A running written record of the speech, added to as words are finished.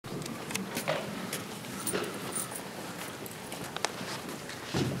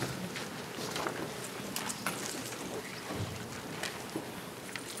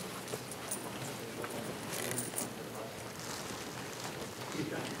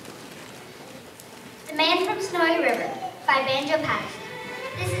Man from Snowy River by Banjo Patterson.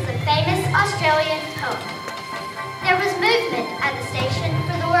 This is a famous Australian poem. There was movement at the station,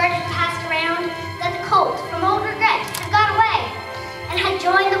 for the word had passed around that the colt from Old Regret had got away and had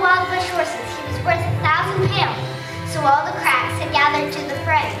joined the wild bush horses. He was worth 1,000 pounds, so all the cracks had gathered to the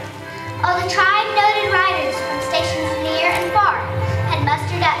fray. All the tried-noted riders from stations near and far had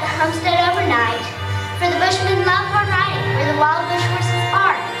mustered at the homestead overnight, for the bushmen love hard riding where the wild bush horses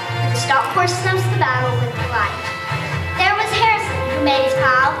are. The stalk horse snubs the battle with delight. There was Harrison, who made his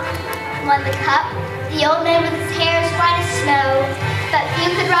pile, won the cup, the old man with his hair as white as snow, but few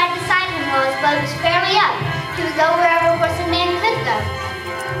could ride beside him while his blood was fairly up. He would go wherever horse and man could go.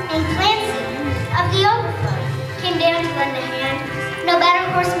 And Clancy, of the overflow, came down to lend a hand. No better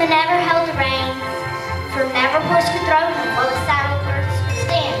horseman ever held the reins, for never horse could throw him while the saddle girths would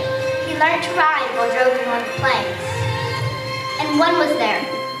stand. He learned to ride while droving on the plains. And one was there,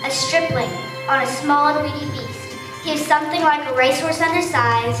 a stripling on a small and weedy beast. He was something like a racehorse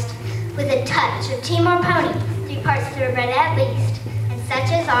undersized, with a touch of team or pony, 3 parts thoroughbred at least, and such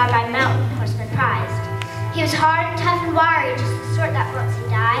as are by mountain horsemen prized. He was hard and tough and wiry, just the sort that wants to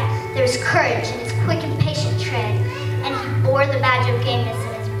die. There was courage in his quick and patient tread, and he bore the badge of gameness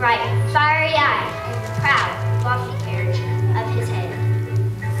in his bright and fiery eye, and the proud, lofty carriage of his head.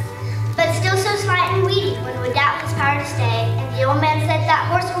 But still so slight and weedy, one would doubt his power to stay, and the old man said that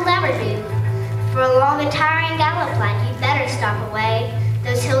horse will never do. For along a tiring gallop lad, you'd better stop away.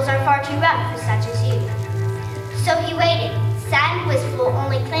 Those hills are far too rough for such as you. So he waited, sad and wistful,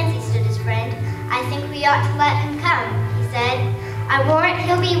 only Clancy stood his friend. I think we ought to let him come, he said. I warrant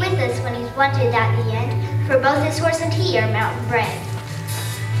he'll be with us when he's wanted at the end, for both his horse and he are mountain bred.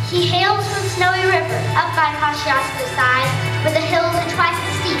 He hails from Snowy River, up by Kosciuszko's side, where the hills are twice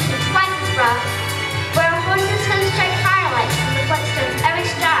as steep and twice as rough, where a horse's hoofs strike firelight from the flintstones every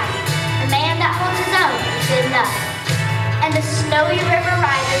stride. The man that holds his own is good enough. And the Snowy River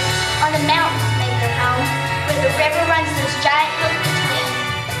riders on the mountains make their home, where the river runs those giant hills between.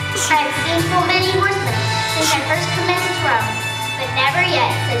 I have seen full many horsemen since I first commenced Rome, but never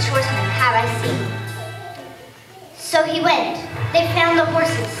yet such horsemen have I seen. So he went. They found the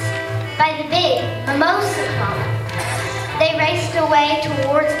horses by the big mimosa clump. They raced away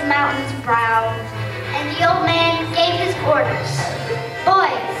towards the mountain's brow, and the old man gave his orders.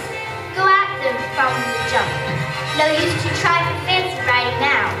 Boys, go at them from the jump. No use to try for fancy riding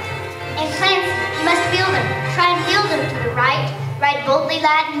now. And Clancy, you must feel them. Try and feel them to the right. Ride boldly,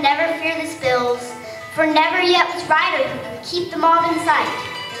 lad, and never fear the spills, for never yet was rider who could keep the mob in sight,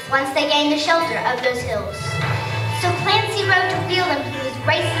 once they gained the shelter of those hills. So Clancy rode to feel them. He was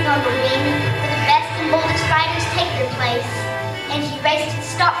racing on the wing, where the best and boldest riders take their place. And he raced his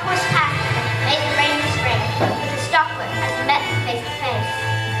stalk horse past them, and made the reins spring with the stock whip as he met them face to face.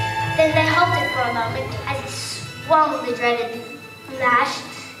 Then they halted for a moment as he swung the dreaded lash,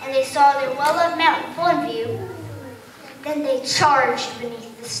 and they saw their well-loved mountain full in view. Then they charged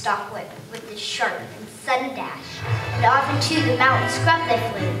beneath the stock whip with the sharp and sudden dash, and off into the mountain scrub they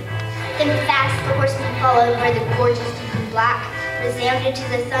flew. Then fast the horsemen followed, where the gorges deep and black resounded to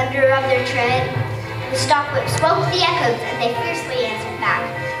the thunder of their tread. The stock whips woke the echoes, and they fiercely answered back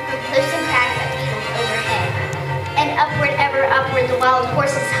from cliffs and crags that beetled overhead. And upward, ever upward, the wild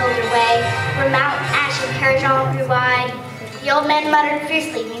horses held their way, where mountain ash and Carrigeon grew wide. The old man muttered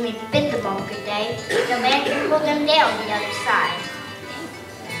fiercely, we may bid them all good day. No man can pull them down the other side.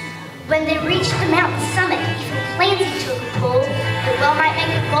 When they reached the mountain summit, even Clancy took a pull, that well might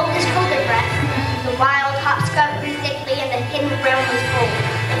make the boldest hold their breath. The wild hop scrub grew thickly, and the hidden ground was bold,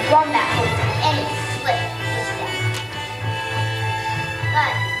 and wombat holes in any slip was death.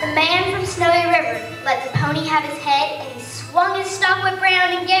 But the man from Snowy River let the pony have his head, and he swung his stock whip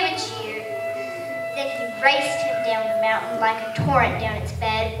round and gave a cheer. Then he raced him down the mountain like a torrent down its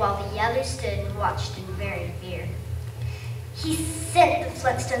bed, while the others stood and watched in very fear. He sent the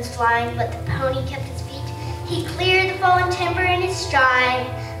flintstones flying, but the pony kept his feet. He cleared the fallen timber in his stride,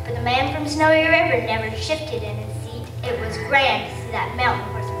 but the man from Snowy River never shifted in his seat. It was grand to see that mountain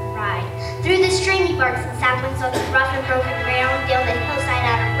horseman ride. Through the streamy barks and saplings on the rough and broken ground, down the hillside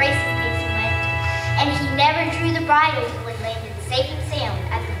out of racing pace he went, and he never drew the bridle till he landed safe and sound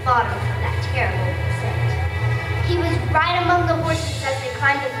at the bottom of that terrible descent. He was right among the horses as they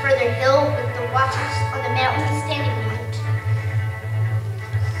climbed the further hill, with the watchers on the mountain standing mute.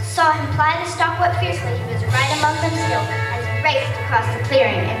 Saw him ply the stock whip fiercely. He was right among them still, as he raced across the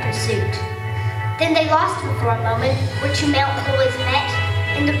clearing in pursuit. Then they lost him for a moment, where two mountain boys met,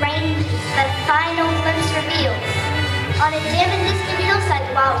 in the rain that fine old glimpse reveals. On a dim and distant hillside,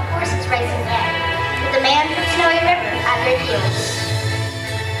 the wild horses racing yet, with the man from Snowy River at their heels.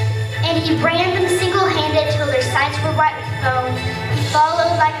 And he ran them single-handed till their sides were white with foam. He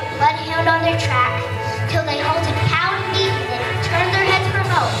followed like a bloodhound on their track, till they halted cow and beaten and turned their heads for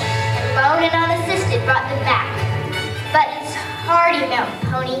home, and lone and unassisted brought them back. But his hardy mountain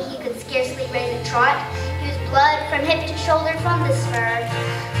pony, he could scarcely raise a trot. He was blood from hip to shoulder from the spur,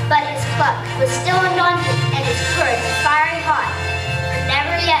 but his pluck was still undaunted, and his courage fiery hot, for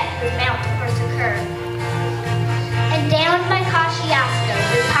never yet was mountain horse a cur. And down by Cachiasco,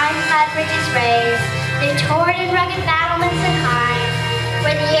 the pine-clad ridges raise their torn and rugged battlements and high,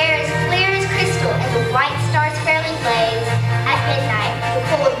 where the air is clear as crystal and the white stars fairly blaze at midnight, the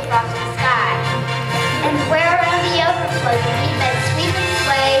cold and frosty sky. And where around the overflow the mead beds sweep and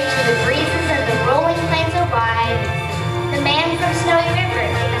sway to the breezes of the rolling plains so wide, the man from Snowy River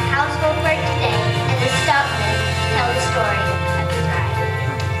in the household work today, and the stockman tell the story of his ride.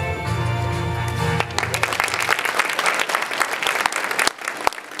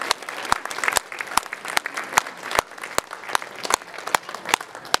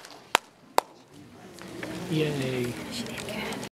 Yay.